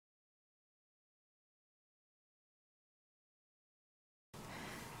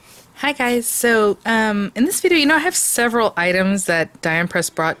Hi guys, so in this video, I have several items that Diane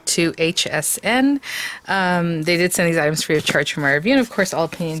Press brought to HSN. They did send these items free of charge for my review, and of course all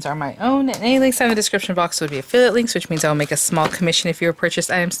opinions are my own, and any links in the description box would be affiliate links, which means I will make a small commission if you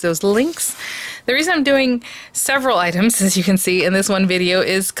purchase items to those links. The reason I'm doing several items, as you can see in this one video,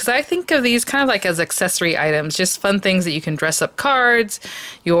 is because I think of these kind of like as accessory items, just fun things that you can dress up cards,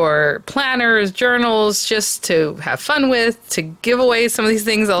 your planners, journals, just to have fun with, to give away some of these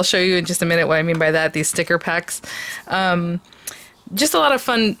things. I'll show you in just a minute what I mean by that, these sticker packs. Just a lot of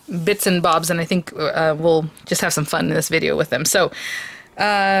fun bits and bobs, and I think we'll just have some fun in this video with them. So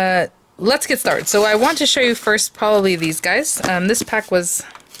let's get started. So I want to show you first probably these guys. This pack was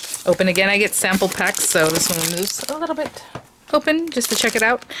open again. I get sample packs, so this one moves a little bit open just to check it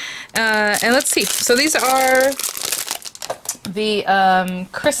out. And let's see. So these are the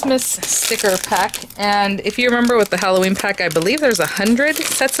Christmas sticker pack, and if you remember with the Halloween pack, I believe there's 100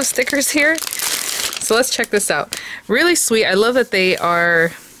 sets of stickers here. So let's check this out. Really sweet. I love that they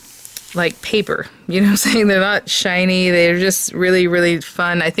are like paper, you know what I'm saying? They're not shiny, they're just really, really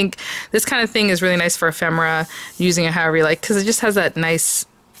fun. I think this kind of thing is really nice for ephemera, using it however you like, because it just has that nice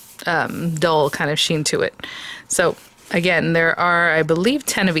dull kind of sheen to it. So again, there are, I believe,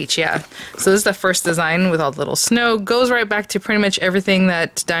 10 of each, yeah. So this is the first design with all the little snow. Goes right back to pretty much everything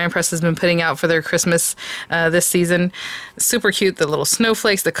that Diane Press has been putting out for their Christmas this season. Super cute, the little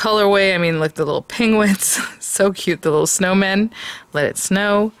snowflakes, the colorway. I mean, look, the little penguins. So cute, the little snowmen. Let it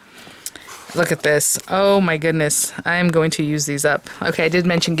snow. Look at this. Oh my goodness. I'm going to use these up. Okay, I did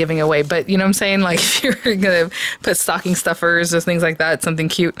mention giving away, but you know what I'm saying? Like if you're going to put stocking stuffers or things like that, something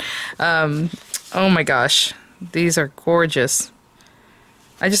cute. Oh my gosh. These are gorgeous.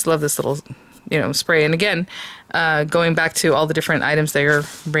 I just love this little, spray. And again, going back to all the different items they're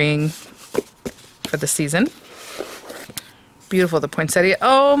bringing for the season. Beautiful, the poinsettia.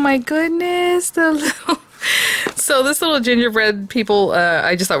 Oh my goodness, the little... So this little gingerbread people,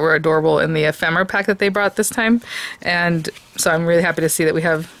 I just thought were adorable in the ephemera pack that they brought this time. And so I'm really happy to see that we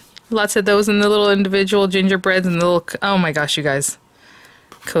have lots of those in the little individual gingerbreads and the little... Oh my gosh, you guys.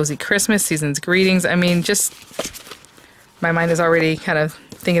 Cozy Christmas, season's greetings. I mean, just my mind is already kind of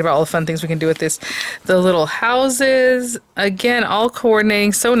thinking about all the fun things we can do with this. The little houses, again, all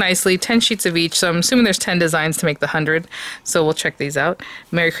coordinating so nicely. 10 sheets of each, so I'm assuming there's 10 designs to make the 100. So we'll check these out.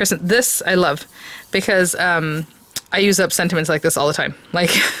 Merry Christmas. This I love because I use up sentiments like this all the time. Like,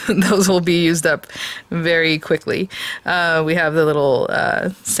 those will be used up very quickly. We have the little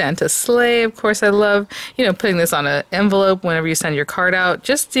Santa sleigh, of course I love. Putting this on an envelope whenever you send your card out.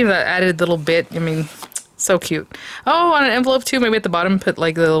 Just, that added little bit. I mean, so cute. Oh, on an envelope too, maybe at the bottom put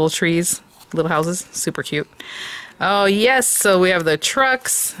like the little trees, little houses. Super cute. Oh, yes, so we have the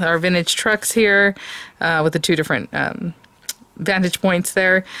trucks, our vintage trucks here, with the two different... vantage points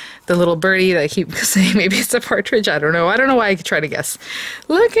there. The little birdie that I keep saying maybe it's a partridge. I don't know. I don't know why I could try to guess.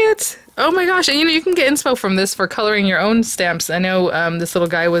 Look at, oh my gosh. And you can get inspo from this for coloring your own stamps. I know this little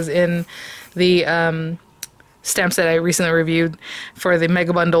guy was in the stamps that I recently reviewed for the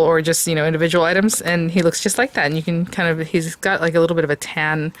mega bundle or just, individual items. And he looks just like that. And you can kind of, he's got like a little bit of a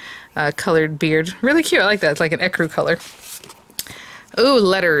tan colored beard. Really cute. I like that. It's like an ecru color. Ooh,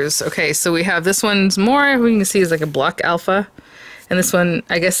 letters. Okay, so we have this one's more, we can see is like a block alpha. And this one,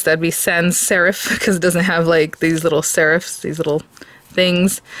 I guess that'd be sans serif because it doesn't have like these little serifs, these little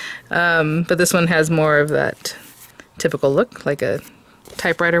things. But this one has more of that typical look like a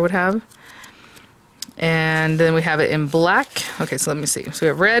typewriter would have. And then we have it in black. Okay, so let me see. So we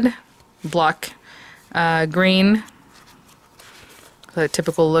have red, block, green, the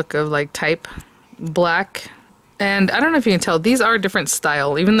typical look of like type, black. And I don't know if you can tell, these are different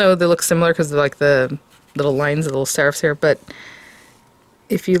style, even though they look similar because they're like the little lines, the little serifs here. But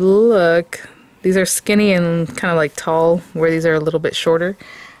if you look, these are skinny and kind of like tall, where these are a little bit shorter.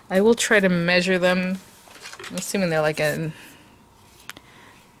 I will try to measure them. I'm assuming they're like I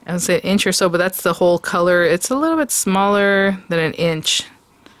would say an inch or so, but that's the whole color. It's a little bit smaller than an inch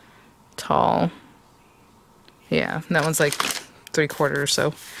tall. Yeah, that one's like 3/4 or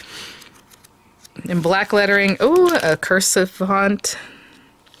so. In black lettering, oh, a cursive font.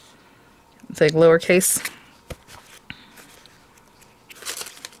 It's like lowercase.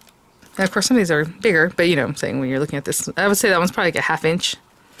 And of course, some of these are bigger, but you know what I'm saying when you're looking at this. I would say that one's probably like a 1/2 inch.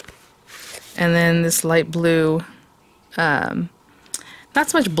 And then this light blue, not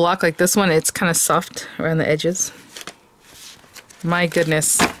so much block like this one, it's kind of soft around the edges. My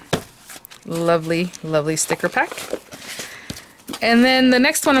goodness. Lovely, lovely sticker pack. And then the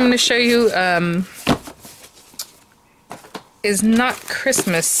next one I'm going to show you is not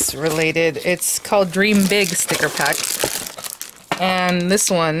Christmas related. It's called Dream Big sticker pack. And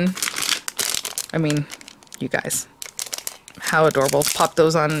this one I mean, you guys, how adorable. Pop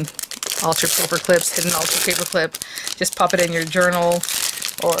those on altar paper clips, hidden altar paper clip. Just pop it in your journal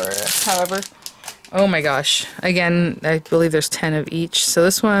or however. Oh my gosh. Again, I believe there's 10 of each. So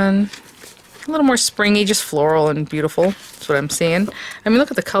this one, a little more springy, just floral and beautiful. That's what I'm seeing. I mean, look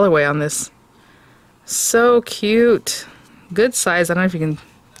at the colorway on this. So cute. Good size. I don't know if you can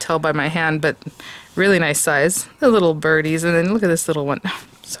tell by my hand, but really nice size. The little birdies. And then look at this little one.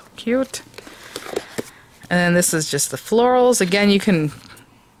 So cute. And then this is just the florals. Again, you can,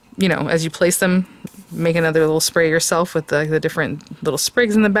 you know, as you place them, make another little spray yourself with the different little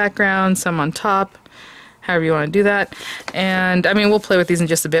sprigs in the background, some on top, however you want to do that. And I mean, we'll play with these in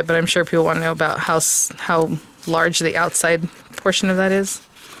just a bit, but I'm sure people want to know about how large the outside portion of that is.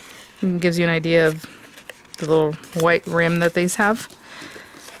 It gives you an idea of the little white rim that these have.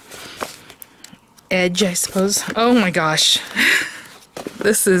 Edge, I suppose. Oh my gosh.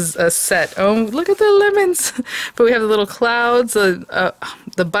 This is a set. Oh, look at the lemons. But we have the little clouds,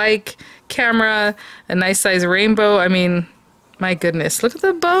 the bike, camera, a nice size rainbow. I mean, my goodness. Look at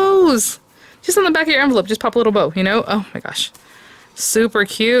the bows. Just on the back of your envelope, just pop a little bow, you know? Oh my gosh. Super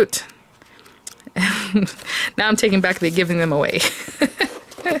cute. Now I'm taking back the giving them away.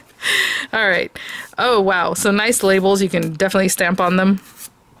 All right. Oh, wow. So nice labels. You can definitely stamp on them.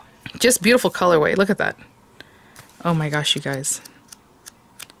 Just beautiful colorway. Look at that. Oh my gosh, you guys.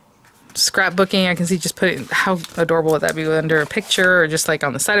 Scrapbooking, I can see just putting, how adorable would that be under a picture or just like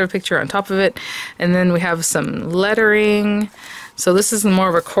on the side of a picture on top of it. And then we have some lettering. So this is more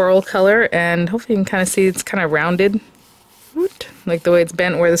of a coral color, and hopefully you can kind of see it's kind of rounded, like the way it's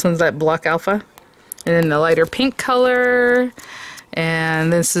bent, where this one's that block alpha. And then the lighter pink color,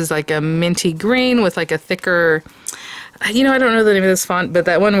 and this is like a minty green with like a thicker, you know, I don't know the name of this font, but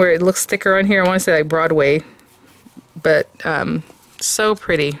that one where it looks thicker on here, I want to say like Broadway, but so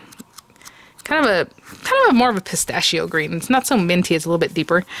pretty. Kind of a more of a pistachio green. It's not so minty, it's a little bit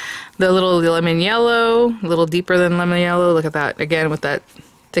deeper. The little lemon yellow, a little deeper than lemon yellow. Look at that, again with that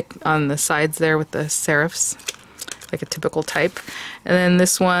thick on the sides there with the serifs, like a typical type. And then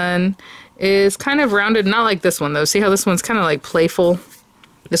this one is kind of rounded, not like this one though. See how this one's kind of like playful?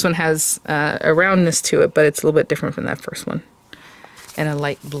 This one has a roundness to it, but it's a little bit different from that first one. And a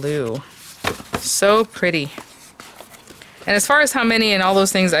light blue. So pretty. And as far as how many and all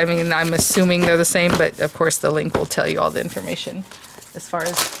those things, I mean, I'm assuming they're the same, but of course the link will tell you all the information as far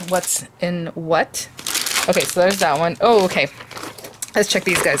as what's in what. Okay, so there's that one. Oh, okay. Let's check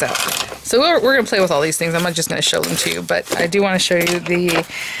these guys out. So we're going to play with all these things. I'm not just going to show them to you, but I do want to show you the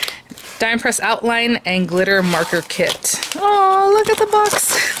Die and Press Outline and Glitter Marker Kit. Oh, look at the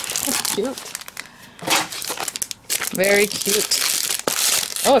box. That's cute. Very cute.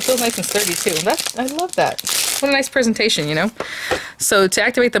 Oh, it feels nice and sturdy too. I love that. What a nice presentation, you know? So to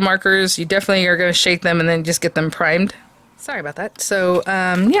activate the markers, you definitely are going to shake them and then just get them primed. Sorry about that. So,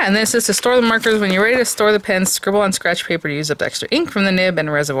 yeah, and then it says to store the markers. When you're ready to store the pens, scribble on scratch paper to use up the extra ink from the nib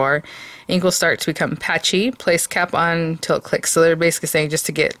and reservoir. Ink will start to become patchy. Place cap on till it clicks. So they're basically saying just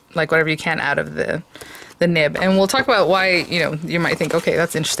to get like whatever you can out of the nib. And we'll talk about why, you know, you might think, okay,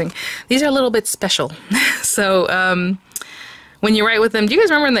 that's interesting. These are a little bit special. So, when you write with them, do you guys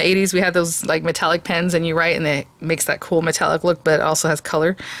remember in the 80s we had those like metallic pens and you write and it makes that cool metallic look, but it also has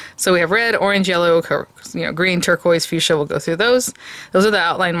color. So we have red, orange, yellow, you know, green, turquoise, fuchsia. We'll go through those. Those are the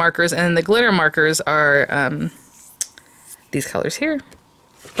outline markers, and then the glitter markers are these colors here.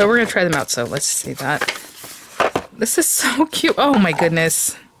 But we're gonna try them out, so let's see that. This is so cute. Oh my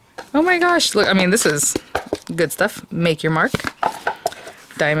goodness. Oh my gosh. Look, I mean, this is good stuff. Make your mark.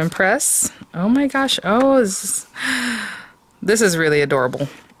 Diamond press. Oh my gosh. Oh, this is really adorable.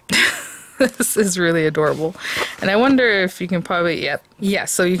 This is really adorable. And I wonder if you can probably, yeah,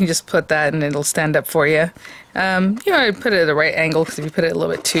 so you can just put that and it'll stand up for you. You want to put it at the right angle, because if you put it a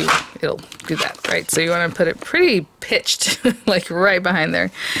little bit too, it'll do that, right? So you want to put it pretty pitched, like right behind there.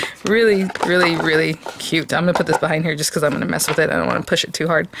 Really, really, really cute. I'm going to put this behind here just because I'm going to mess with it. I don't want to push it too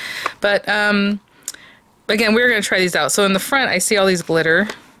hard. But, again, we're going to try these out. So in the front, I see all these glitter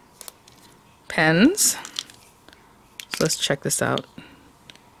pens. Let's check this out.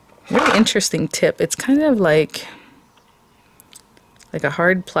 Really interesting tip. It's kind of like a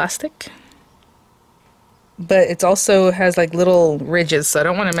hard plastic, but it also has like little ridges, so I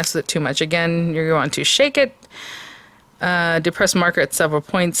don't want to mess with it too much. Again, you're going to shake it, depress marker at several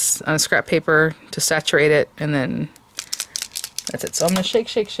points on scrap paper to saturate it, and then that's it. So I'm going to shake,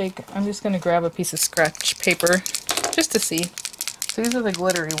 shake, shake. I'm just going to grab a piece of scratch paper just to see. So these are the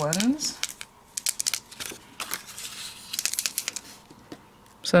glittery ones.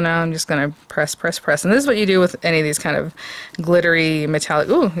 So now I'm just going to press, press, press. And this is what you do with any of these kind of glittery metallic.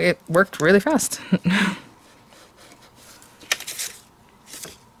 Ooh, it worked really fast.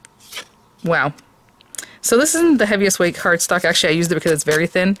 Wow. So this isn't the heaviest weight cardstock. Actually, I used it because it's very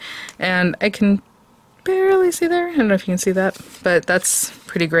thin. And I can barely see there. I don't know if you can see that. But that's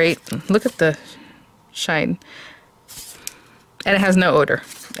pretty great. Look at the shine. And it has no odor,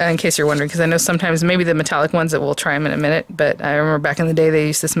 in case you're wondering. Because I know sometimes, maybe the metallic ones, that we'll try them in a minute. But I remember back in the day, they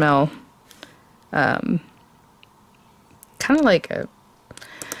used to smell kind of like a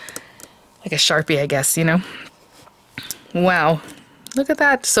Sharpie, I guess, you know? Wow. Look at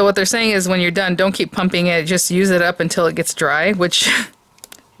that. So what they're saying is when you're done, don't keep pumping it. Just use it up until it gets dry, which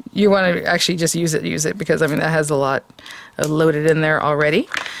you want to actually just use it because, I mean, that has a lot loaded in there already.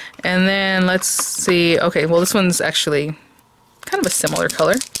 And then let's see. Okay, well, this one's actually kind of a similar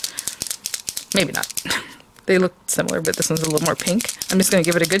color. Maybe not. They look similar, but this one's a little more pink. I'm just going to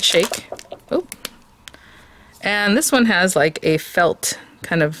give it a good shake. Oh. And this one has like a felt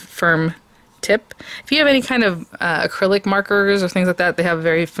kind of firm tip. If you have any kind of acrylic markers or things like that, they have a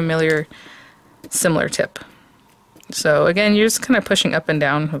very familiar, similar tip. So again, you're just kind of pushing up and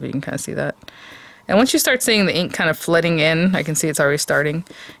down. Hope you can kind of see that. And once you start seeing the ink kind of flooding in, I can see it's already starting.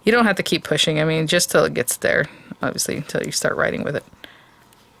 You don't have to keep pushing. I mean, just till it gets there, obviously, until you start writing with it.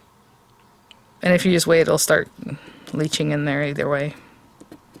 And if you just wait, it'll start leaching in there either way.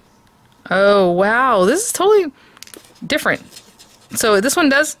 Oh, wow. This is totally different. So this one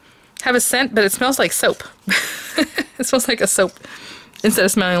does have a scent, but it smells like soap. It smells like a soap instead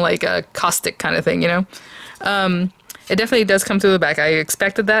of smelling like a caustic kind of thing, you know? It definitely does come through the back. I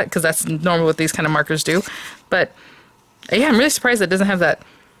expected that because that's normal what these kind of markers do. But yeah, I'm really surprised it doesn't have that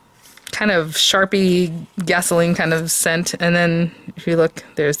kind of Sharpie gasoline kind of scent. And then if you look,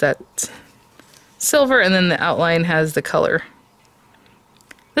 there's that silver, and then the outline has the color.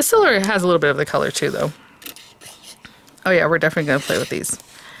 The silver has a little bit of the color too, though. Oh yeah, we're definitely going to play with these.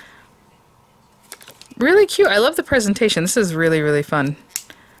 Really cute. I love the presentation. This is really, really fun.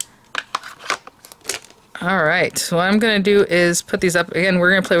 Alright, so what I'm going to do is put these up. Again,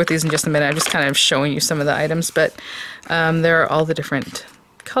 we're going to play with these in just a minute. I'm just kind of showing you some of the items, but there are all the different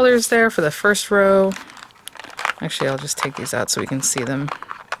colors there for the first row. Actually, I'll just take these out so we can see them.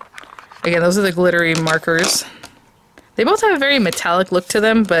 Again, those are the glittery markers. They both have a very metallic look to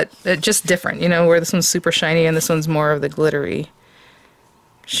them, but just different, you know, where this one's super shiny and this one's more of the glittery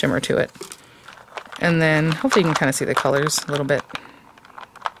shimmer to it. And then hopefully you can kind of see the colors a little bit.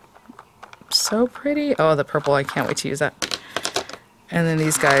 So pretty. Oh, the purple, I can't wait to use that. And then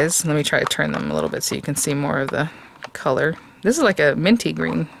these guys, let me try to turn them a little bit so you can see more of the color. This is like a minty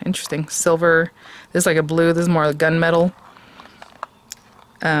green. Interesting. Silver. This is like a blue. This is more gunmetal.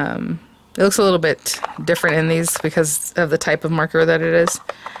 It looks a little bit different in these because of the type of marker that it is.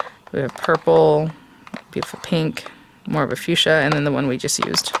 We have purple, beautiful pink, more of a fuchsia, and then the one we just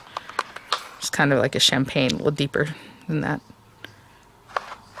used. It's kind of like a champagne, a little deeper than that.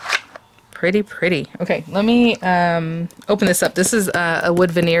 Pretty, pretty. Okay, let me open this up. This is a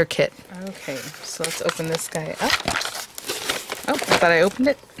wood veneer kit. Okay, so let's open this guy up. Oh, I thought I opened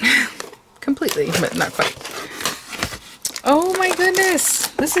it completely, but not quite. Oh my goodness,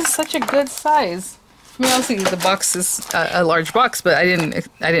 this is such a good size. I mean, obviously the box is a large box, but I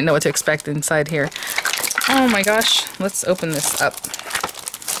didn't know what to expect inside here. Oh my gosh, let's open this up.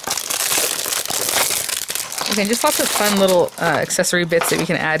 Okay, just lots of fun little accessory bits that we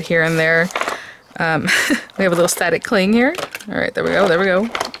can add here and there. We have a little static cling here. All right, there we go, there we go.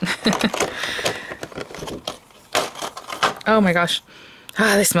 Oh my gosh,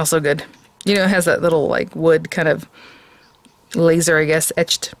 they smell so good. You know, it has that little like wood kind of laser, I guess,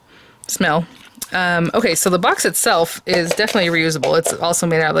 etched smell. Okay, so the box itself is definitely reusable. It's also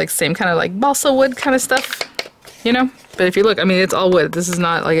made out of like same kind of like balsa wood kind of stuff, you know? But if you look, I mean, it's all wood. This is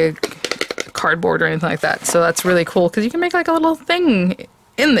not like a cardboard or anything like that. So that's really cool because you can make like a little thing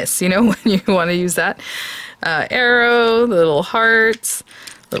in this, you know, when you want to use that. Arrow, little hearts,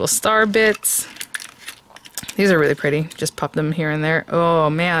 little star bits. These are really pretty. Just pop them here and there. Oh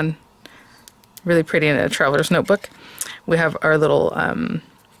man, really pretty in a traveler's notebook. We have our little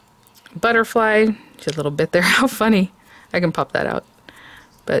butterfly, just a little bit there. How funny. I can pop that out.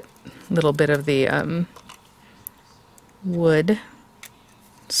 But a little bit of the wood.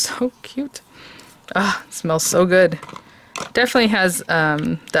 So cute. Ah, it smells so good. Definitely has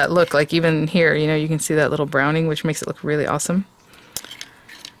that look, like even here, you know, you can see that little browning, which makes it look really awesome.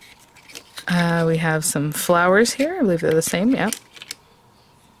 We have some flowers here. I believe they're the same, yeah.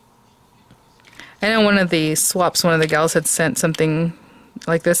 I know one of the swaps, one of the gals had sent something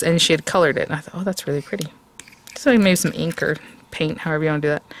like this, and she had colored it. And I thought, oh, that's really pretty. So maybe some ink or paint, however you want to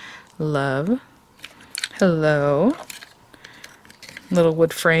do that. Love. Hello. Little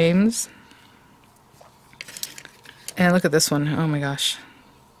wood frames. And look at this one. Oh my gosh.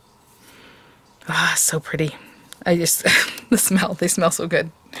 Ah, so pretty. I just, the smell, they smell so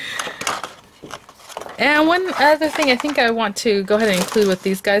good. And one other thing I think I want to go ahead and include with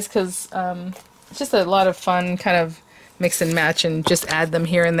these guys, because it's just a lot of fun, kind of mix and match and just add them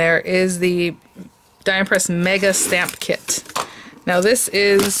here and there, is the Die and Press Mega Stamp Kit. Now this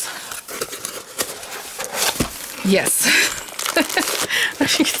is, yes, I don't know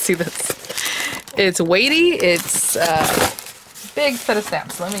if you can see this. It's weighty, it's a big set of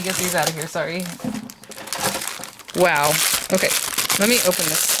stamps. Let me get these out of here, sorry. Wow, okay, let me open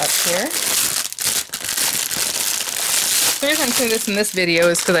this up here. The reason I'm doing this in this video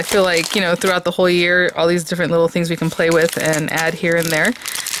is because I feel like, you know, throughout the whole year, all these different little things we can play with and add here and there.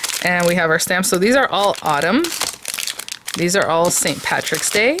 And we have our stamps. So these are all autumn. These are all St. Patrick's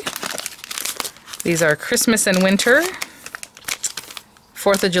Day. These are Christmas and winter,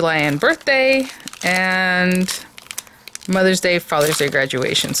 4th of July and birthday, and Mother's Day, Father's Day,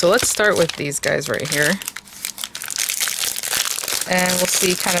 graduation. So let's start with these guys right here. And we'll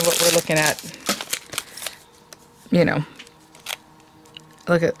see kind of what we're looking at, you know.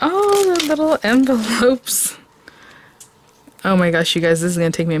 Look at, oh, the little envelopes. Oh my gosh, you guys, this is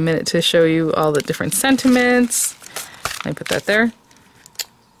going to take me a minute to show you all the different sentiments. Let me put that there.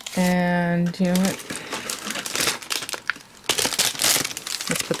 And you know what?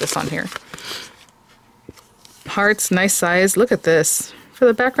 Let's put this on here. Hearts, nice size. Look at this. For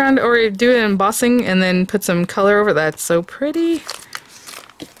the background, or do it embossing and then put some color over that. So pretty.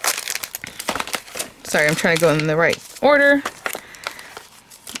 Sorry, I'm trying to go in the right order.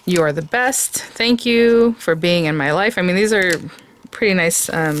 You are the best. Thank you for being in my life. I mean, these are pretty nice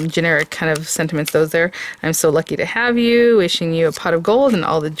generic kind of sentiments, those there. I'm so lucky to have you. Wishing you a pot of gold and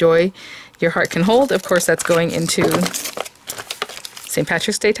all the joy your heart can hold. Of course, that's going into St.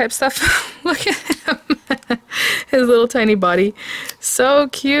 Patrick's Day type stuff. Look at him. His little tiny body. So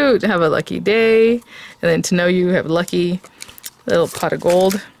cute. Have a lucky day. And then to know you have a lucky little pot of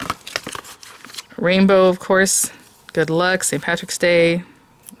gold. Rainbow, of course. Good luck. St. Patrick's Day.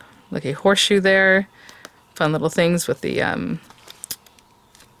 Lucky horseshoe there. Fun little things with the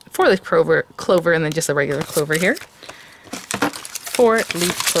 4-leaf clover and then just a regular clover here.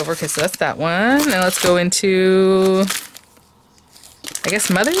 4-leaf clover. Okay, so that's that one. Now let's go into, I guess,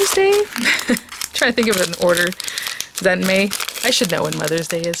 Mother's Day? Trying to think of an order. Is that in May? I should know when Mother's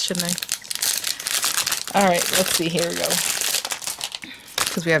Day is, shouldn't I? Alright, let's see. Here we go.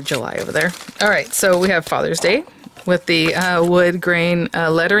 Because we have July over there. Alright, so we have Father's Day with the wood grain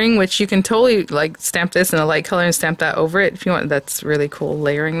lettering, which you can totally like stamp this in a light color and stamp that over it if you want. That's really cool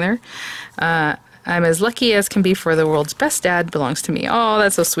layering there. I'm as lucky as can be, for the world's best dad belongs to me. Oh,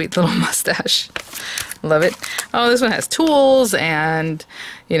 that's so sweet, little mustache. Love it. Oh, this one has tools and,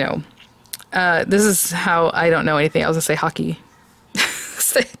 you know, this is how I don't know anything. I was gonna say hockey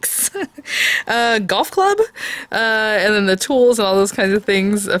sticks. Golf club, and then the tools and all those kinds of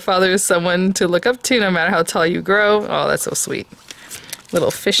things. A father is someone to look up to no matter how tall you grow. Oh, that's so sweet.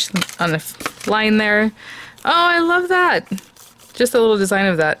 Little fish on the line there. Oh, I love that. Just a little design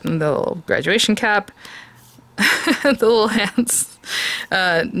of that, and the little graduation cap. The little hands.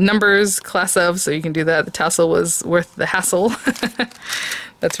 Numbers, class of, so you can do that. The tassel was worth the hassle.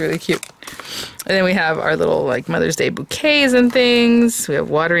 That's really cute. And then we have our little like Mother's Day bouquets and things. We have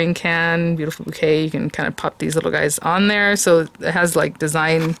watering can, beautiful bouquet. You can kind of pop these little guys on there. So it has like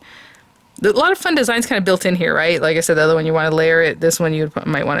design, a lot of fun designs kind of built in here, right? Like I said, the other one you want to layer it. This one you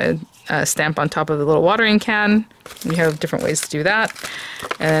might want to stamp on top of the little watering can. You have different ways to do that.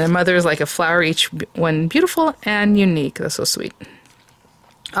 And a mother is like a flower, each one beautiful and unique. That's so sweet.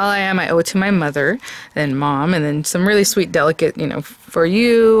 All I am, I owe it to my mother, and mom, and then some really sweet, delicate, you know, for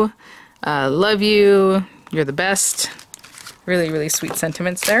you, love you, you're the best. Really, really sweet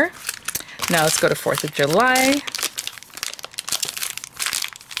sentiments there. Now let's go to 4th of July.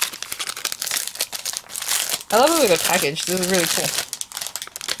 I love the way they're packaged. This is really cool.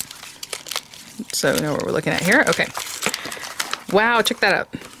 So we know what we're looking at here. Okay. Wow, check that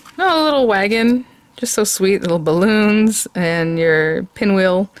out. Oh, a little wagon. Just so sweet, little balloons and your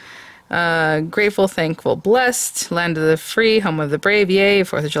pinwheel. Grateful, thankful, blessed, land of the free, home of the brave, yay,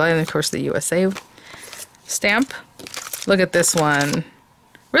 4th of July, and of course the USA stamp. Look at this one.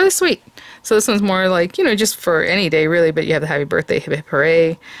 Really sweet. So this one's more like, you know, just for any day really, but you have the happy birthday, hip hip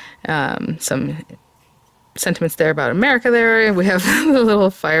hooray. Some sentiments there about America there. We have the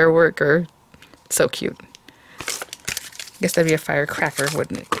little firework, or so cute. I guess that'd be a firecracker,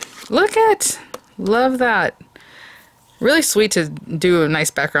 wouldn't it? Look at! Love that. Really sweet to do a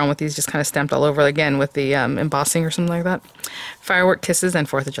nice background with these just kind of stamped all over again with the embossing or something like that. Firework kisses and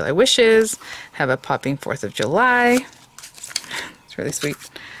 4th of July wishes. Have a popping 4th of July. It's really sweet.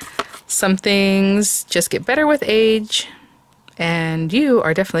 Some things just get better with age, and you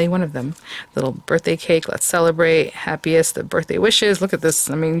are definitely one of them. Little birthday cake, let's celebrate. Happiest, the birthday wishes. Look at this.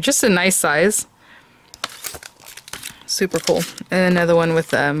 I mean, just a nice size. Super cool. And another one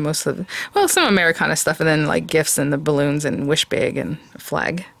with most of, well, some Americana stuff, and then like gifts and the balloons and wish bag and a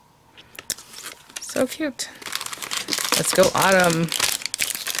flag. So cute. Let's go autumn.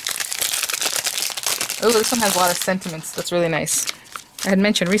 Oh, this one has a lot of sentiments. That's really nice. I had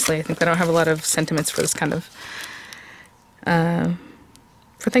mentioned recently, I think I don't have a lot of sentiments for this kind of,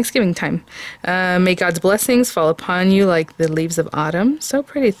 for Thanksgiving time. May God's blessings fall upon you like the leaves of autumn. So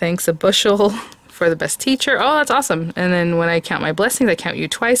pretty. Thanks a bushel for the best teacher. Oh, that's awesome. And then when I count my blessings, I count you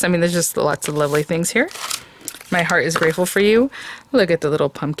twice. I mean, there's just lots of lovely things here. My heart is grateful for you. Look at the little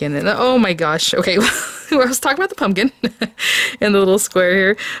pumpkin. And oh my gosh. Okay, I was talking about the pumpkin and the little square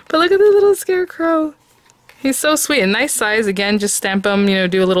here. But look at the little scarecrow. He's so sweet. A nice size. Again, just stamp them, you know,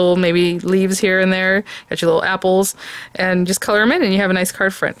 do a little maybe leaves here and there. Got your little apples. And just color them in and you have a nice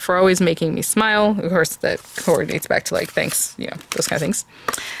card for always making me smile. Of course, that coordinates back to like thanks, you know, those kind of things.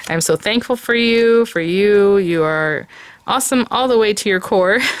 I'm so thankful for you. You are awesome all the way to your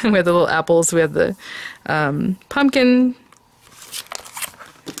core. We have the little apples. We have the pumpkin.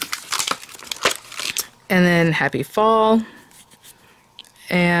 And then happy fall.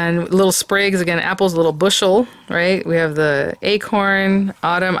 And little sprigs, again, apples, a little bushel, right? We have the acorn,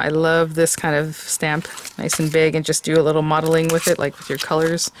 autumn. I love this kind of stamp, nice and big, and just do a little modeling with it, like with your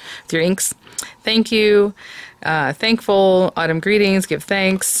colors, with your inks. Thank you, thankful, autumn greetings, give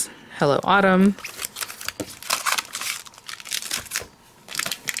thanks, hello autumn.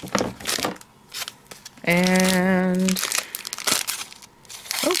 And,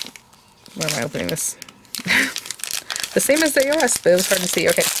 oh, where am I opening this? The same as the US, but it was hard to see.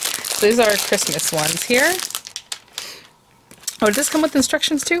 Okay, so these are our Christmas ones here. Oh, did this come with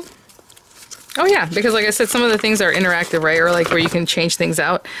instructions too? Oh yeah, because like I said, some of the things are interactive, right? Or like where you can change things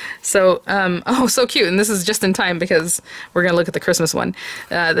out. So, oh, so cute. And this is just in time because we're going to look at the Christmas one.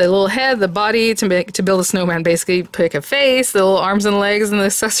 The little head, the body to build a snowman, basically. Pick a face, the little arms and legs and the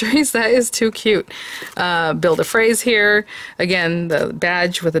accessories. That is too cute. Build a phrase here. Again, the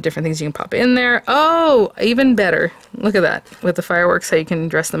badge with the different things you can pop in there. Oh, even better. Look at that. With the fireworks, how you can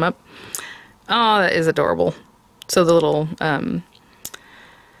dress them up. Oh, that is adorable. So the little...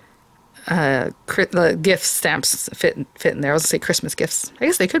 the gift stamps fit in there. I was gonna say Christmas gifts. I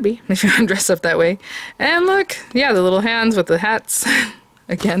guess they could be if you want to dress up that way. And look, yeah, the little hands with the hats.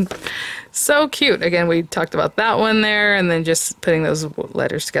 Again, so cute. Again, we talked about that one there, and then just putting those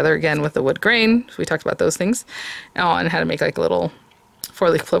letters together again with the wood grain. So we talked about those things. Oh, and how to make like a little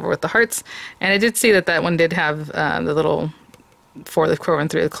 4-leaf clover with the hearts. And I did see that that one did have the little 4-leaf clover and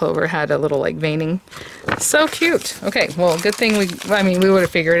 3-leaf clover had a little like veining. So cute. Okay, well, good thing we would have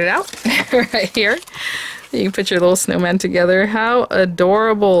figured it out right here. You can put your little snowman together. How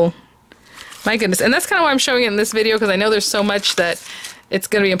adorable. My goodness. And that's kind of why I'm showing it in this video, because I know there's so much that it's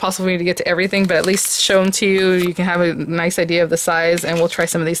going to be impossible for me to get to everything, but at least show them to you. You can have a nice idea of the size, and we'll try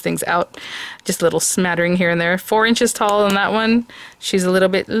some of these things out. Just a little smattering here and there. 4 inches tall on that one. She's a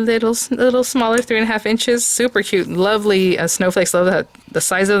little smaller, 3.5 inches. Super cute. Lovely snowflakes. Love the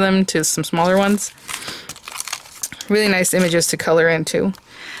size of them to some smaller ones. Really nice images to color into.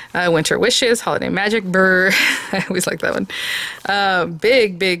 Winter wishes, holiday magic, brr. I always like that one.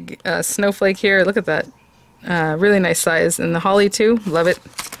 Big snowflake here. Look at that. Really nice size. And the holly too. Love it.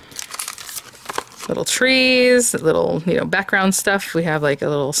 Little trees, little, you know, background stuff. We have like a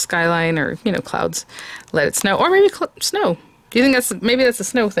little skyline or, you know, clouds. Let it snow. Or maybe snow. Do you think maybe that's a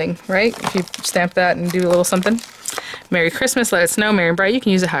snow thing, right? If you stamp that and do a little something. Merry Christmas, let it snow, merry and bright. You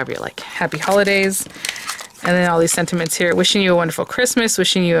can use it however you like. Happy holidays. And then all these sentiments here. Wishing you a wonderful Christmas.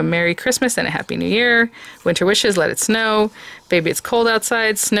 Wishing you a Merry Christmas and a Happy New Year. Winter wishes, let it snow. Baby, it's cold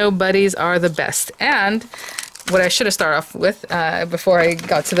outside. Snow buddies are the best. And what I should have started off with before I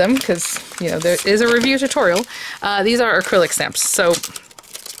got to them, because, you know, there is a review tutorial. These are acrylic stamps. So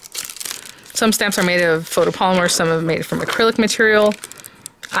some stamps are made of photopolymer. Some are made from acrylic material.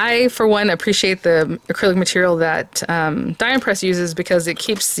 I, for one, appreciate the acrylic material that Die Press uses because it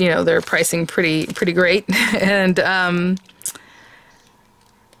keeps, you know, their pricing pretty great, and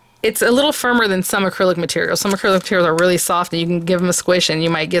it's a little firmer than some acrylic materials. Some acrylic materials are really soft, and you can give them a squish, and you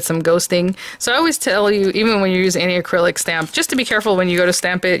might get some ghosting. So I always tell you, even when you use any acrylic stamp, just to be careful when you go to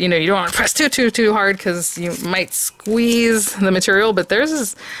stamp it. You know, you don't want to press too hard because you might squeeze the material, but theirs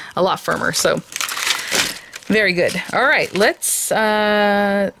is a lot firmer. So Very good. All right, let's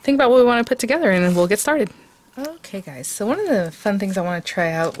think about what we want to put together and we'll get started. Okay guys, so one of the fun things I want to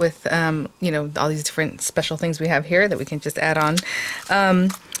try out with, you know, all these different special things we have here that we can just add on,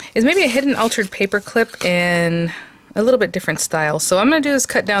 is maybe a hidden altered paper clip in a little bit different style. So I'm going to do is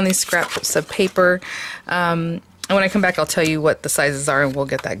cut down these scraps of paper, and when I come back I'll tell you what the sizes are and we'll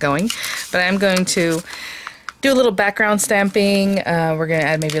get that going. But I'm going to do a little background stamping. We're going to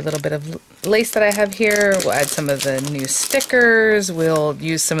add maybe a little bit of lace that I have here. We'll add some of the new stickers. We'll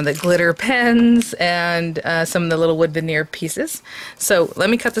use some of the glitter pens and some of the little wood veneer pieces. So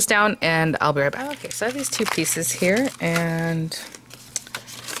let me cut this down and I'll be right back. Okay, so I have these two pieces here and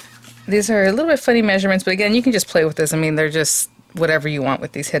these are a little bit funny measurements, but again, you can just play with this. I mean, they're just whatever you want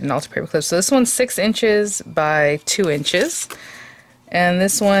with these hidden altered paper clips. So this one's 6 inches by 2 inches. And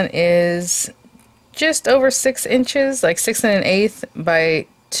this one is just over 6 inches, like 6 1/8 by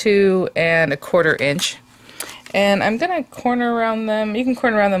 2 1/4 inch. And I'm gonna corner around them. You can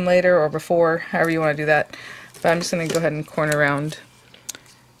corner around them later or before, however you want to do that. But I'm just gonna go ahead and corner around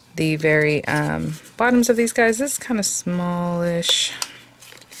the very bottoms of these guys. This is kind of smallish.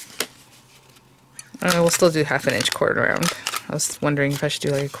 We'll still do 1/2 inch corner around. I was wondering if I should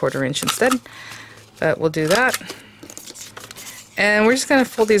do like a 1/4 inch instead, but we'll do that. And we're just going to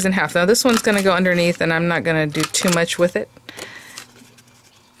fold these in half. Now this one's going to go underneath and I'm not going to do too much with it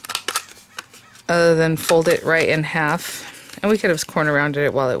other than fold it right in half. And we could have corner rounded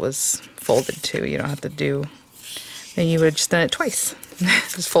it while it was folded too. You don't have to do, then you would have just done it twice.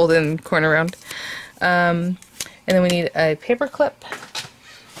 Just fold it and corner round. And then we need a paper clip.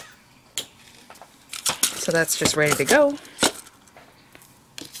 So that's just ready to go.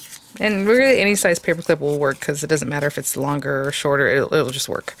 And really any size paper clip will work because it doesn't matter if it's longer or shorter, it'll just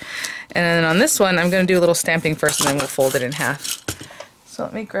work. And then on this one, I'm going to do a little stamping first and then we'll fold it in half. So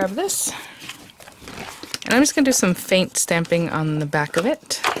let me grab this. And I'm just going to do some faint stamping on the back of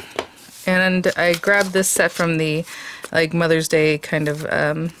it. And I grabbed this set from the like Mother's Day kind of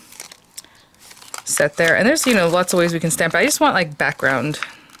set there. And there's, you know, lots of ways we can stamp. I just want like background.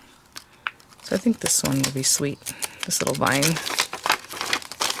 So I think this one will be sweet, this little vine.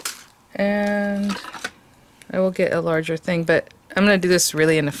 And I will get a larger thing, but I'm going to do this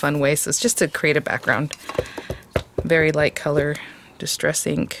really in a fun way, so it's just to create a background. Very light color, Distress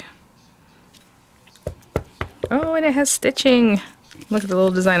ink. Oh, and it has stitching. Look at the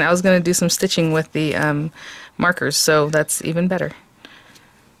little design. I was going to do some stitching with the markers, so that's even better.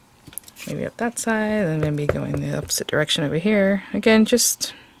 Maybe up that side, and maybe going the opposite direction over here. Again,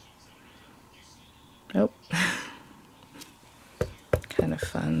 just... Nope. Kind of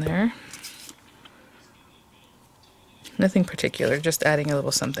fun there. Nothing particular, just adding a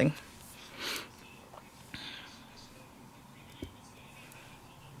little something.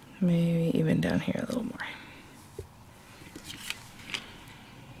 Maybe even down here a little more.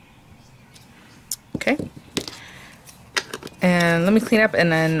 Okay. And let me clean up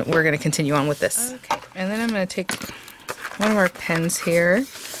and then we're going to continue on with this. Okay. And then I'm going to take one of our pens here.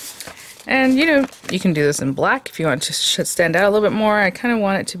 And you know, you can do this in black if you want to stand out a little bit more. I kind of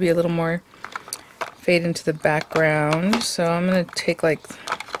want it to be a little more fade into the background. So I'm going to take like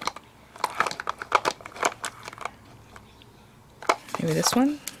maybe this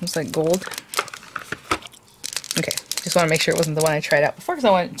one. It's like gold. Okay, just want to make sure it wasn't the one I tried out before because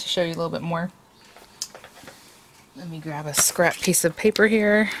I wanted to show you a little bit more. Let me grab a scrap piece of paper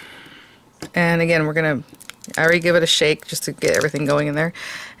here. And again, we're going to I already give it a shake just to get everything going in there.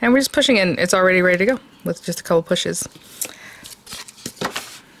 And we're just pushing in. It's already ready to go with just a couple pushes.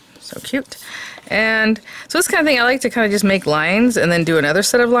 So cute. And so this kind of thing, I like to kind of just make lines and then do another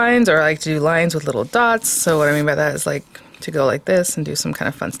set of lines, or I like to do lines with little dots. So what I mean by that is like to go like this and do some kind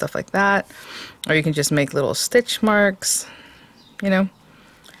of fun stuff like that. Or you can just make little stitch marks, you know.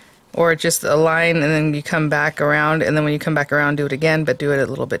 Or just a line and then you come back around, and then when you come back around do it again, but do it a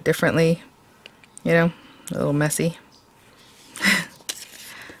little bit differently, you know. A little messy.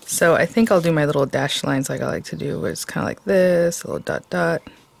 So I think I'll do my little dash lines like I like to do, where it's kind of like this, a little dot dot.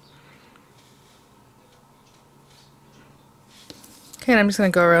 Okay, and I'm just going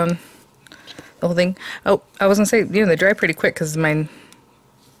to go around the whole thing. Oh, I was going to say, you know, they dry pretty quick because my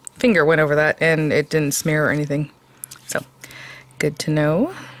finger went over that and it didn't smear or anything. So, good to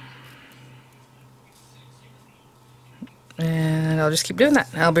know. And I'll just keep doing that.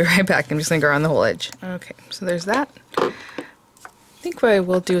 I'll be right back. I'm just going to go around the whole edge. Okay, so there's that. I think what I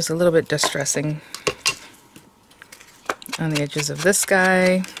will do is a little bit distressing on the edges of this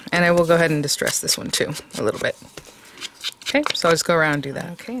guy. And I will go ahead and distress this one too, a little bit. Okay, so I'll just go around and do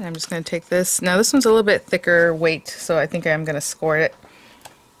that. Okay, and I'm just going to take this. Now this one's a little bit thicker weight, so I think I'm going to score it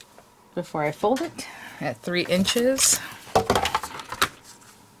before I fold it. at 3 inches.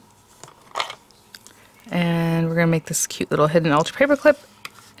 And we're going to make this cute little hidden altar paper clip,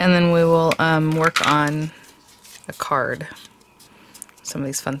 and then we will work on a card. Some of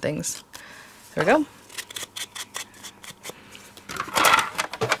these fun things. There we go.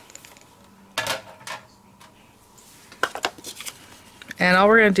 And all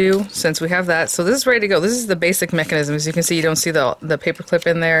we're going to do, since we have that, so this is ready to go. This is the basic mechanism. As you can see, you don't see the paper clip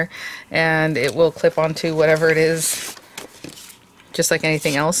in there, and it will clip onto whatever it is, just like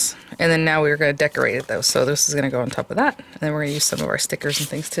anything else. And then now we're going to decorate it though. So this is going to go on top of that, and then we're going to use some of our stickers and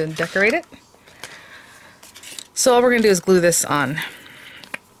things to decorate it. So all we're going to do is glue this on.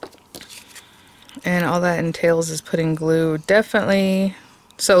 And all that entails is putting glue definitely.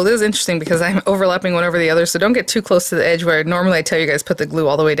 So this is interesting because I'm overlapping one over the other, so don't get too close to the edge where normally I tell you guys put the glue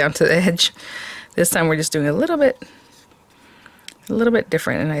all the way down to the edge. This time we're just doing a little bit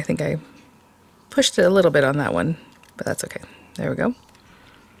different, and I think I pushed it a little bit on that one, but that's okay. There we go.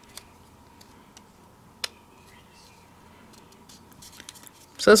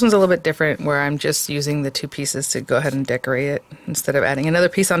 So this one's a little bit different where I'm just using the 2 pieces to go ahead and decorate it instead of adding another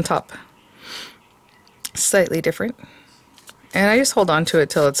piece on top. Slightly different. And I just hold on to it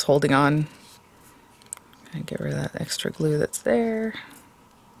till it's holding on. And get rid of that extra glue that's there.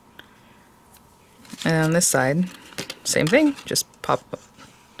 And on this side, same thing. Just pop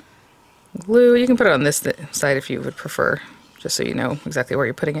glue. You can put it on this side if you would prefer, just so you know exactly where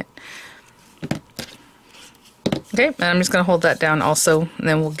you're putting it. Okay, and I'm just going to hold that down also, and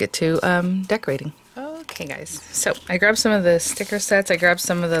then we'll get to decorating. Okay guys, so I grabbed some of the sticker sets, I grabbed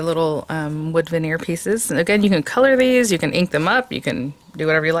some of the little wood veneer pieces, and again you can color these, you can ink them up, you can do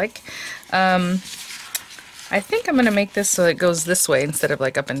whatever you like. I think I'm going to make this so it goes this way instead of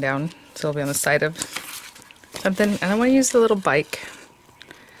like up and down, so it'll be on the side of something, and I want to use the little bike.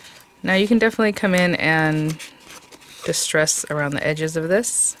 Now you can definitely come in and distress around the edges of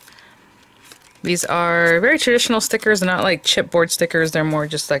this. These are very traditional stickers. They're not like chipboard stickers. They're more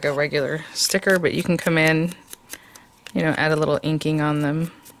just like a regular sticker, but you can come in, you know, add a little inking on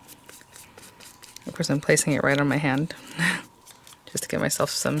them. Of course, I'm placing it right on my hand just to give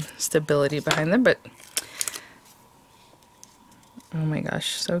myself some stability behind them, but oh my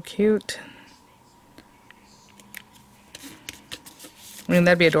gosh, so cute. I mean,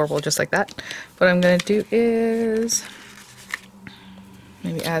 that'd be adorable just like that. What I'm going to do is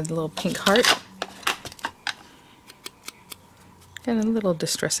maybe add a little pink heart. And a little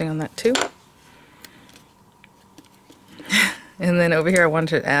distressing on that too. And then over here I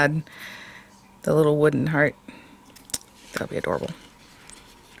wanted to add the little wooden heart. That'll be adorable.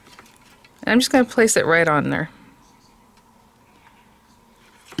 And I'm just going to place it right on there.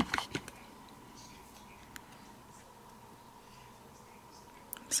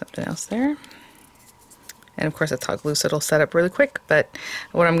 Something else there. And of course it's hot glue, so it'll set up really quick, but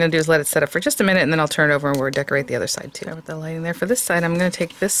what I'm going to do is let it set up for just a minute, and then I'll turn it over and we'll decorate the other side too. With the lighting there for this side, I'm going to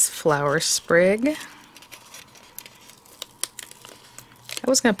take this flower sprig. I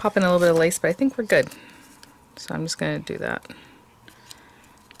was going to pop in a little bit of lace, but I think we're good. So I'm just going to do that.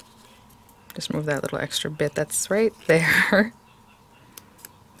 Just move that little extra bit that's right there.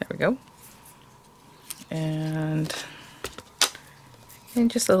 There we go. And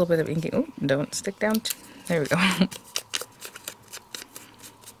just a little bit of inking. Oh, don't stick down. There we go.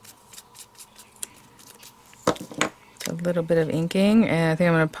 A little bit of inking, and I think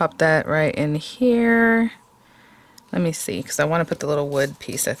I'm going to pop that right in here. Let me see, because I want to put the little wood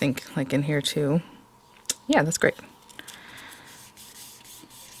piece, I think, like in here too. Yeah, that's great.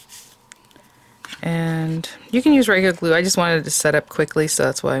 And you can use regular glue. I just wanted to set up quickly, so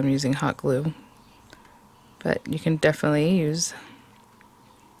that's why I'm using hot glue. But you can definitely use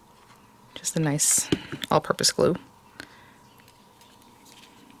just a nice all-purpose glue.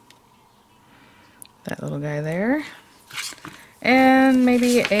 That little guy there. And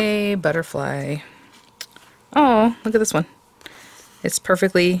maybe a butterfly. Oh, look at this one. It's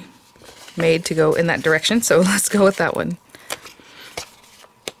perfectly made to go in that direction, so let's go with that one.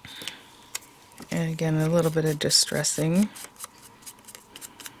 And again, a little bit of distressing.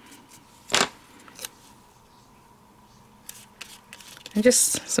 And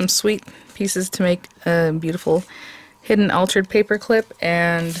just some sweet pieces to make a beautiful hidden altered paper clip.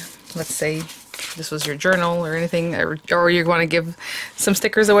 And let's say this was your journal or anything, or you want to give some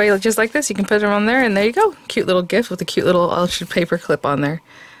stickers away just like this, you can put them on there, and there you go. Cute little gift with a cute little altered paper clip on there.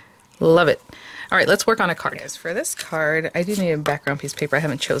 Love it. All right, let's work on a card. Guys, for this card, I do need a background piece of paper I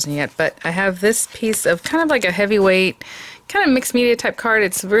haven't chosen yet, but I have this piece of kind of like a heavyweight, kind of mixed media type card.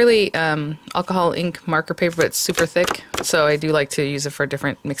 It's really alcohol ink marker paper, but it's super thick, so I do like to use it for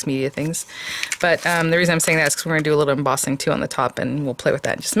different mixed media things. But the reason I'm saying that is because we're going to do a little embossing too on the top, and we'll play with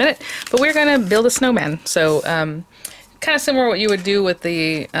that in just a minute. But we're going to build a snowman, so kind of similar to what you would do with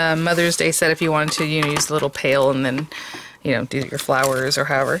the Mother's Day set if you wanted to, use a little pail and then do your flowers or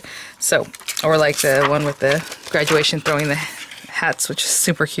however. So, or like the one with the graduation throwing the hats, which is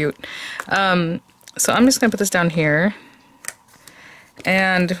super cute. So I'm just gonna put this down here,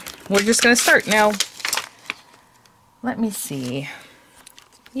 and we're just gonna start. Now, let me see.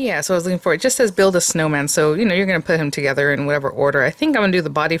 Yeah, so I was looking for it. It just says build a snowman, so you're gonna put him together in whatever order. I think I'm gonna do the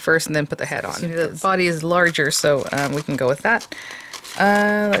body first and then put the head on. So the body is larger, so we can go with that.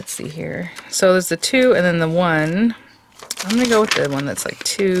 Let's see here. So there's the 2 and then the 1. I'm gonna go with the one that's like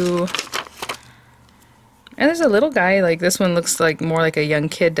 2. And there's a little guy, like this one looks like more like a young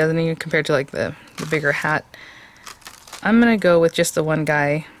kid, doesn't he, compared to like the bigger hat. I'm gonna go with just the one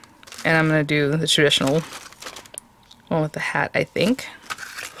guy, and I'm gonna do the traditional one with the hat, I think.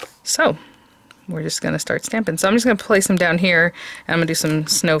 So we're just gonna start stamping. So I'm just gonna place them down here, and I'm gonna do some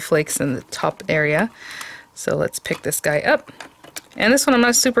snowflakes in the top area. So let's pick this guy up. And this one I'm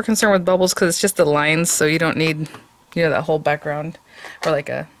not super concerned with bubbles because it's just the lines, so you don't need that whole background or like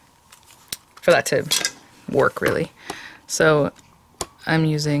for that to work really. So I'm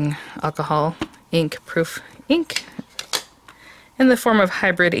using alcohol ink proof ink in the form of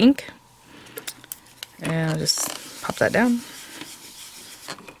hybrid ink, and I'll just pop that down.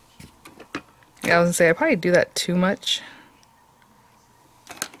 Yeah, I was gonna say I probably do that too much,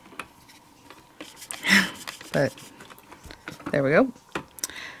 but there we go.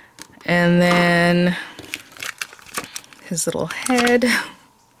 And then his little head.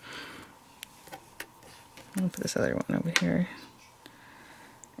 I'll put this other one over here.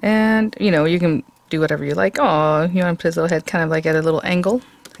 And, you can do whatever you like. Oh, you want to put his little head kind of like at a little angle.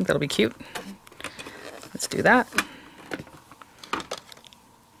 I think that'll be cute. Let's do that.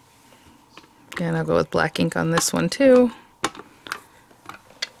 Again, I'll go with black ink on this one too. I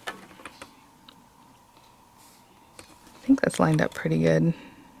think that's lined up pretty good.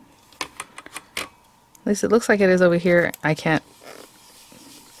 At least it looks like it is over here. I can't.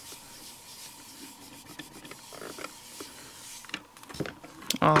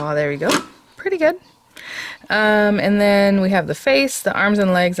 Oh, there we go. Pretty good. And then we have the face, the arms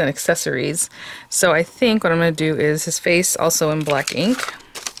and legs, and accessories. So I think what I'm going to do is his face also in black ink.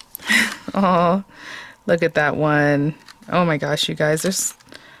 Oh, look at that one. Oh my gosh, you guys. There's...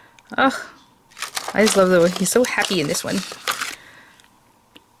 Oh, I just love the way he's so happy in this one.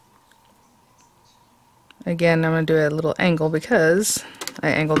 Again, I'm going to do a little angle because I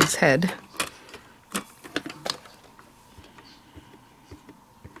angled his head.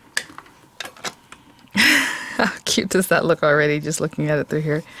 How cute does that look already, just looking at it through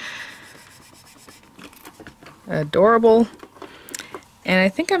here. Adorable. And I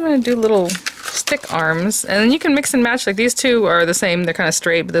think I'm going to do little stick arms. And then you can mix and match. Like these two are the same. They're kind of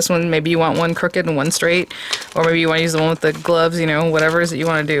straight, but this one, maybe you want one crooked and one straight. Or maybe you want to use the one with the gloves, whatever it is that you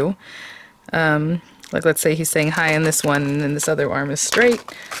want to do. Like let's say he's saying hi in this one, and then this other arm is straight.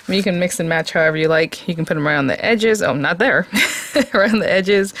 I mean, you can mix and match however you like. You can put them around the edges. Oh, not there. Around the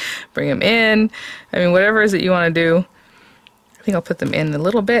edges. Bring them in. I mean, whatever it is that you want to do. I think I'll put them in a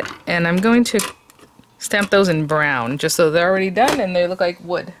little bit. And I'm going to stamp those in brown, just so they're already done and they look like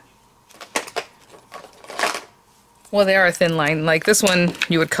wood. Well, they are a thin line. Like this one,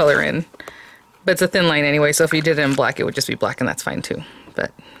 you would color in. But it's a thin line anyway, so if you did it in black, it would just be black, and that's fine too.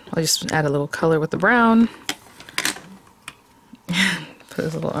 But I'll just add a little color with the brown. Put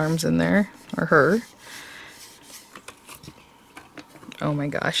his little arms in there, or her. Oh my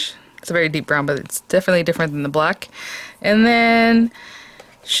gosh. It's a very deep brown, but it's definitely different than the black. And then,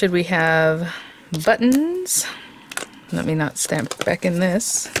 should we have buttons? Let me not stamp back in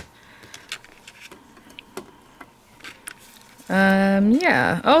this.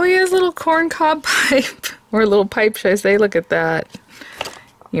 Yeah. Oh, he has a little corn cob pipe. Or a little pipe, should I say? Look at that.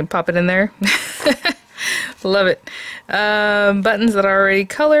 You can pop it in there. Love it. Buttons that are already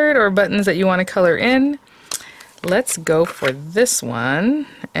colored, or buttons that you want to color in. Let's go for this one,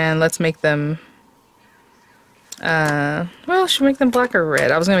 and let's make them, well, should we make them black or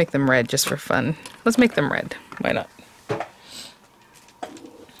red? I was going to make them red just for fun. Let's make them red. Why not?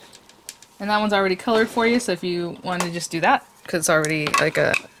 And that one's already colored for you, so if you want to just do that, because it's already like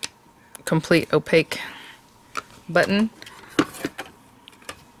a complete opaque button.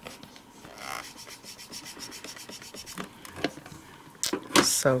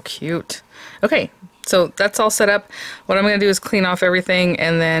 So cute. Okay, so that's all set up. What I'm going to do is clean off everything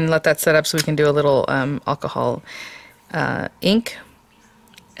and then let that set up so we can do a little alcohol ink,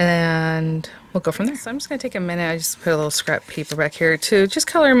 and we'll go from there. So I'm just going to take a minute. I just put a little scrap paper back here to just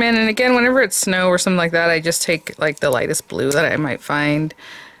color them in. And again, whenever it's snow or something like that, I just take like the lightest blue that I might find.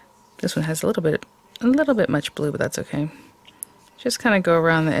 This one has a little bit much blue, but that's okay. Just kind of go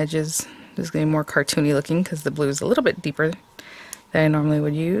around the edges. This is getting more cartoony looking because the blue is a little bit deeper than I normally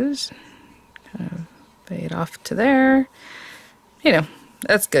would use. Kind of fade off to there. You know,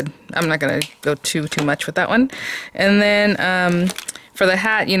 that's good. I'm not going to go too much with that one. And then for the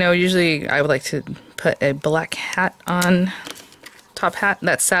hat, you know, usually I would like to put a black hat on, top hat.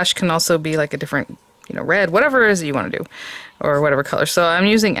 That sash can also be like a different, you know, red, whatever it is that you want to do, or whatever color. So I'm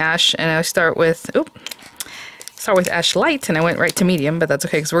using ash, and I start with ash light, and I went right to medium, but that's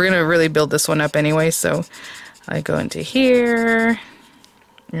okay because we're going to really build this one up anyway. So I go into here,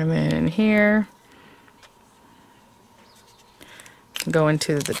 and then in here, go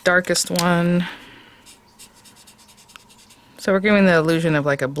into the darkest one. So we're giving the illusion of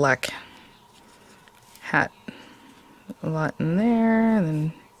like a black hat. A lot in there, and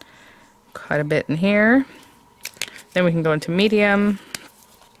then quite a bit in here. Then we can go into medium.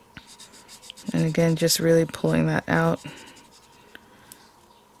 And again, just really pulling that out.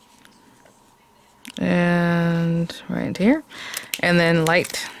 And right into here. And then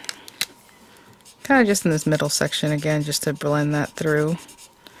light. Kind of just in this middle section again, just to blend that through.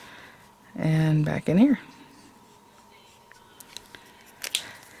 And back in here.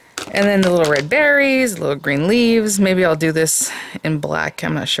 And then the little red berries, little green leaves. Maybe I'll do this in black.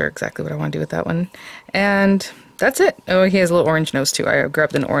 I'm not sure exactly what I want to do with that one. And that's it. Oh, he has a little orange nose too. I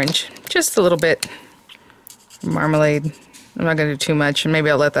grabbed an orange. Just a little bit. Marmalade. I'm not going to do too much. And maybe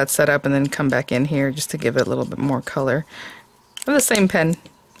I'll let that set up and then come back in here just to give it a little bit more color. With the same pen.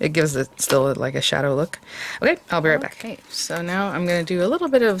 It gives it still like a shadow look. Okay, I'll be right back. Okay, so now I'm going to do a little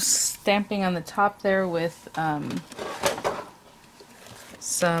bit of stamping on the top there with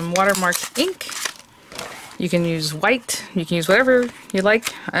some watermarked ink. You can use white, you can use whatever you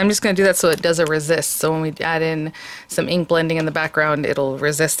like. I'm just going to do that so it does a resist. So when we add in some ink blending in the background, it'll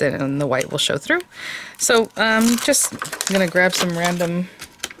resist it and the white will show through. So just going to grab some random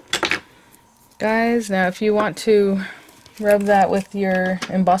guys. Now if you want to rub that with your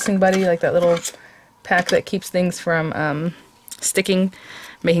embossing buddy, like that little pack that keeps things from sticking,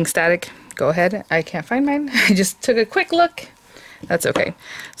 making static, go ahead. I can't find mine. I just took a quick look. That's okay.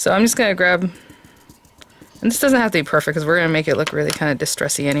 So I'm just going to grab, and this doesn't have to be perfect because we're going to make it look really kind of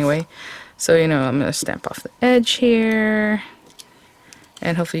distressy anyway. So, you know, I'm going to stamp off the edge here,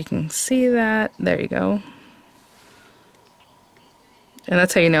 and hopefully you can see that. There you go. And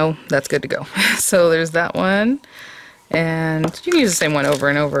that's how you know that's good to go. So there's that one, and you can use the same one over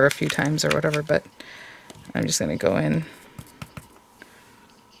and over a few times or whatever, but I'm just going to go in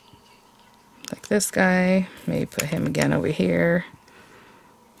like this guy, maybe put him again over here.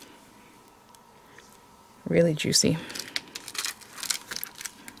 Really juicy.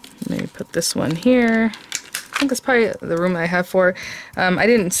 Maybe put this one here. I think that's probably the room I have for. I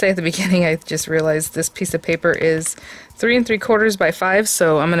didn't say at the beginning, I just realized this piece of paper is 3 3/4 by 5,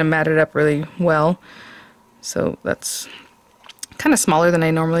 so I'm going to mat it up really well. So that's kind of smaller than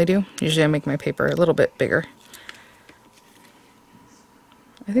I normally do. Usually I make my paper a little bit bigger.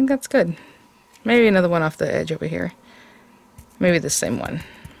 I think that's good. Maybe another one off the edge over here. Maybe the same one.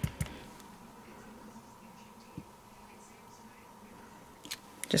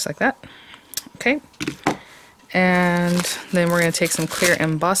 Just like that. Okay. And then we're going to take some clear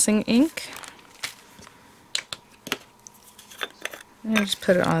embossing ink. And just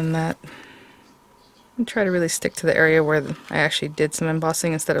put it on that. And try to really stick to the area where I actually did some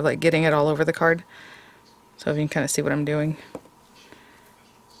embossing instead of like getting it all over the card. So you can kind of see what I'm doing.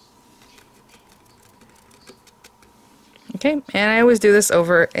 Okay, and I always do this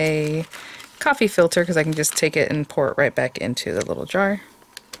over a coffee filter because I can just take it and pour it right back into the little jar.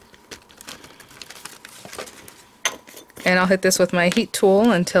 And I'll hit this with my heat tool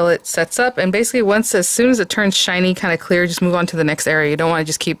until it sets up, and basically as soon as it turns shiny, kind of clear, just move on to the next area. You don't want to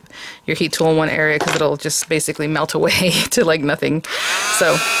just keep your heat tool in one area because it'll just basically melt away to like nothing.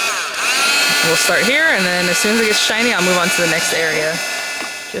 So we'll start here, and then as soon as it gets shiny, I'll move on to the next area.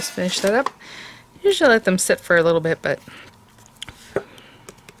 Just finish that up. Usually let them sit for a little bit, but I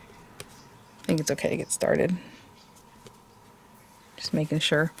think it's okay to get started. Just making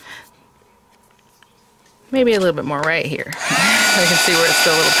sure. Maybe a little bit more right here. I can see where it's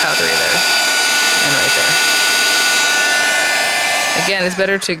still a little powdery there. And right there. Again, it's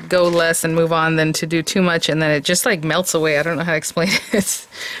better to go less and move on than to do too much and then it just like melts away. I don't know how to explain it,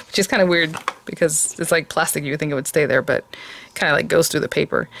 which is kind of weird because it's like plastic. You would think it would stay there, but it kind of like goes through the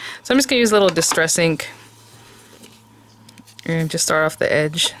paper. So I'm just going to use a little Distress ink and just start off the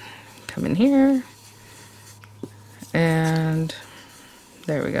edge. Come in here and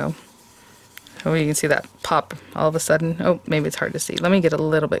there we go. Oh, you can see that pop all of a sudden. Oh, maybe it's hard to see. Let me get a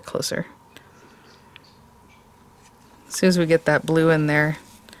little bit closer. As soon as we get that blue in there,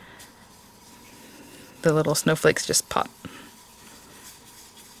 the little snowflakes just pop.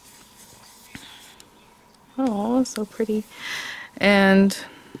 Oh, so pretty. And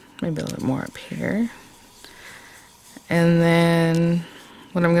maybe a little bit more up here. And then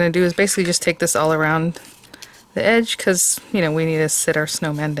what I'm going to do is basically just take this all around the edge because, you know, we need to sit our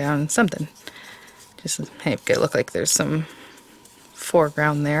snowman down something. Just make it look like there's some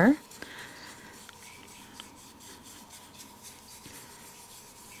foreground there.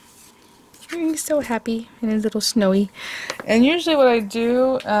 He's so happy and he's a little snowy. And usually what I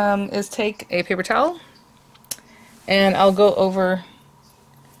do is take a paper towel and I'll go over,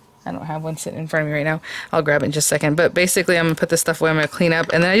 I don't have one sitting in front of me right now, I'll grab it in just a second, but basically I'm going to put this stuff away, I'm going to clean up,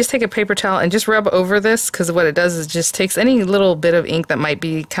 and then I just take a paper towel and just rub over this, because what it does is just takes any little bit of ink that might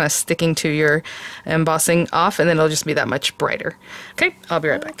be kind of sticking to your embossing off, and then it'll just be that much brighter. Okay, I'll be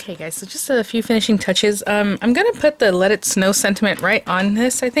right back. Okay guys, so just a few finishing touches. I'm going to put the Let It Snow sentiment right on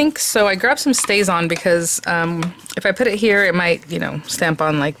this, I think, so I grabbed some Stays-On because if I put it here it might, you know, stamp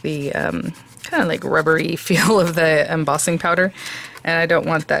on like the kind of like rubbery feel of the embossing powder. And I don't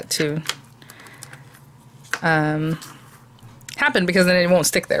want that to happen because then it won't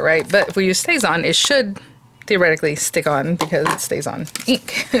stick there, right? But if we use Stays-On, it should theoretically stick on because it stays on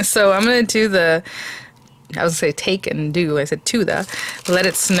ink. So I'm going to do the, I was going to say take and do, I said to the Let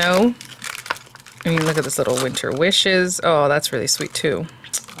It Snow. I mean, look at this little Winter Wishes. Oh, that's really sweet too.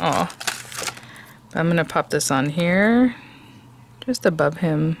 Oh, I'm going to pop this on here just above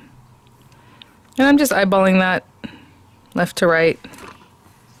him. And I'm just eyeballing that left to right.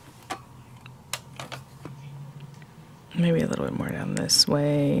 Maybe a little bit more down this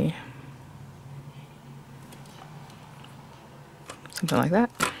way. Something like that.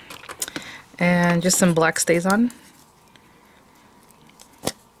 And just some black Stays-On.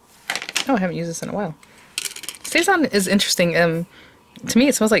 Oh, I haven't used this in a while. Stays-On is interesting. To me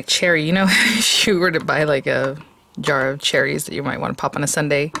it smells like cherry. You know, if you were to buy like a jar of cherries that you might want to pop on a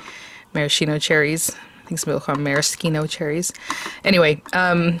sundae, maraschino cherries. I think some people call them maraschino cherries. Anyway,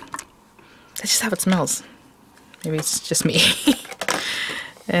 that's just how it smells. Maybe it's just me.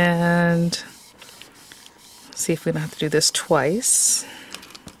 And see if we don't have to do this twice.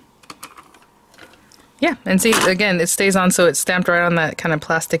 Yeah, and see, again, it stays on, so it's stamped right on that kind of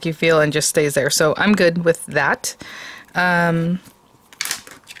plasticky feel and just stays there. So I'm good with that. And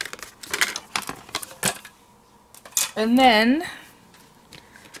then,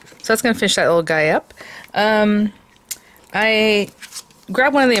 so that's going to finish that little guy up. I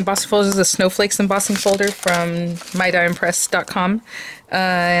grabbed one of the embossing folders, the Snowflakes embossing folder from mydiamondpress.com,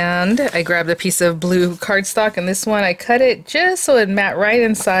 and I grabbed a piece of blue cardstock, and this one I cut it just so it matte right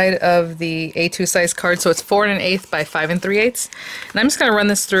inside of the A2 size card, so it's 4 1/8 by 5 3/8. And I'm just going to run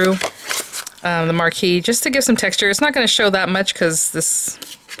this through the marquee just to give some texture. It's not going to show that much because this,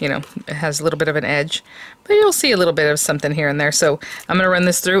 you know, it has a little bit of an edge, but you'll see a little bit of something here and there. So I'm going to run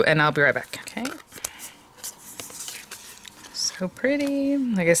this through and I'll be right back. Okay. So pretty.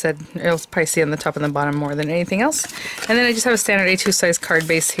 Like I said, you'll probably see on the top and the bottom more than anything else. And then I just have a standard A2 size card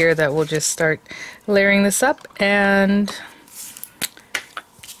base here that we'll just start layering this up. And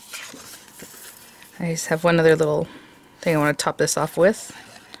I just have one other little thing I want to top this off with.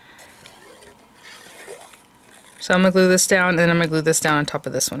 So I'm going to glue this down, and then I'm going to glue this down on top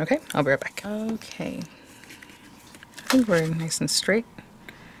of this one, okay? I'll be right back. Okay. I think we're nice and straight.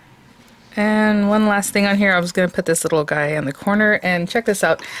 And one last thing on here, I was going to put this little guy in the corner, and check this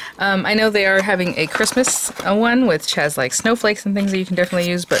out. I know they are having a Christmas one, which has like snowflakes and things that you can definitely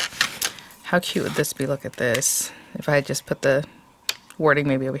use, but how cute would this be? Look at this. If I had just put the wording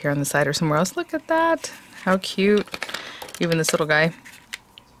maybe over here on the side or somewhere else. Look at that. How cute. Even this little guy.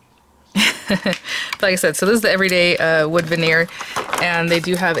 Like I said, so this is the everyday wood veneer, and they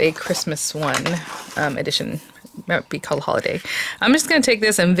do have a Christmas one edition. It might be called Holiday. I'm just going to take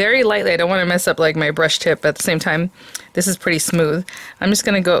this and very lightly, I don't want to mess up like my brush tip, but at the same time, this is pretty smooth. I'm just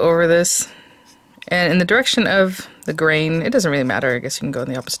going to go over this, and in the direction of the grain, it doesn't really matter, I guess you can go in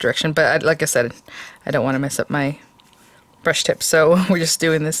the opposite direction, but like I said, I don't want to mess up my brush tip, so we're just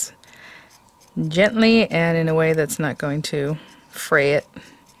doing this gently and in a way that's not going to fray it.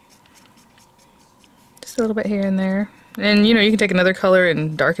 Just a little bit here and there. And you know, you can take another color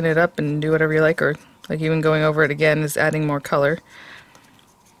and darken it up and do whatever you like, or like even going over it again is adding more color.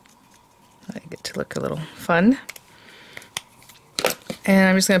 I get to look a little fun. And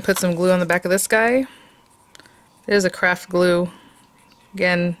I'm just going to put some glue on the back of this guy. It is a craft glue.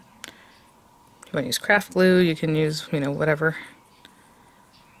 Again, if you want to use craft glue, you can use, you know, whatever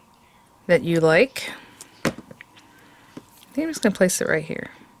that you like. I think I'm just going to place it right here.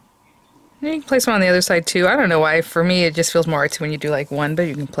 And you can place one on the other side too. I don't know why. For me, it just feels more artsy when you do like one, but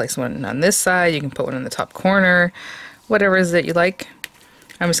you can place one on this side. You can put one in the top corner. Whatever it is that you like.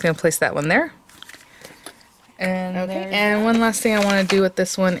 I'm just going to place that one there. And one last thing I want to do with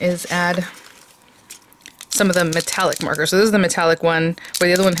this one is add some of the metallic markers. So this is the metallic one, where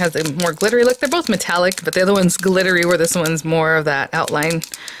the other one has a more glittery look. They're both metallic, but the other one's glittery, where this one's more of that outline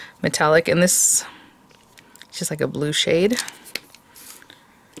metallic. And this is just like a blue shade.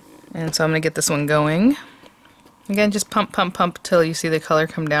 And so I'm going to get this one going. Again, just pump, pump, pump till you see the color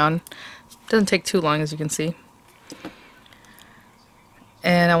come down. Doesn't take too long, as you can see.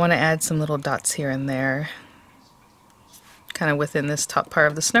 And I want to add some little dots here and there, kind of within this top part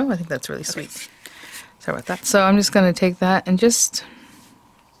of the snow. I think that's really sweet. Okay. Sorry about that. So I'm just going to take that and just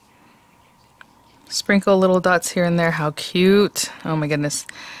sprinkle little dots here and there. How cute. Oh my goodness.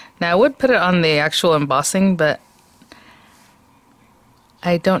 Now I would put it on the actual embossing, but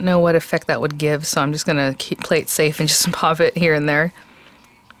I don't know what effect that would give, so I'm just going to play it safe and just pop it here and there.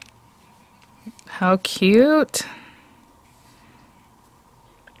 How cute.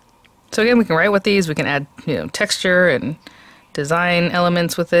 So again, we can write with these, we can add, you know, texture and design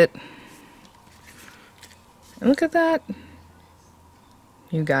elements with it. And look at that.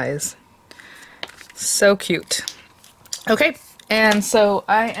 You guys. So cute. Okay, and so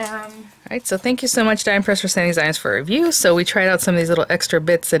Alright, so thank you so much, Die Press, for sending these items for review. So we tried out some of these little extra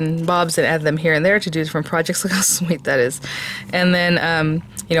bits and bobs and added them here and there to do different projects. Look how sweet that is. And then,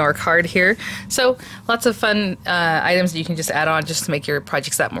 you know, our card here. So lots of fun items that you can just add on just to make your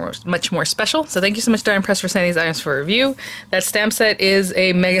projects that much more special. So thank you so much, Die Press, for sending these items for review. That stamp set is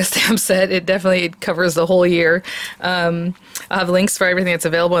a mega stamp set. It definitely covers the whole year. I'll have links for everything that's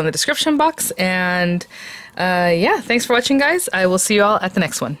available in the description box. And yeah, thanks for watching, guys. I will see you all at the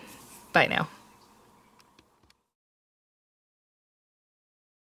next one. Bye now.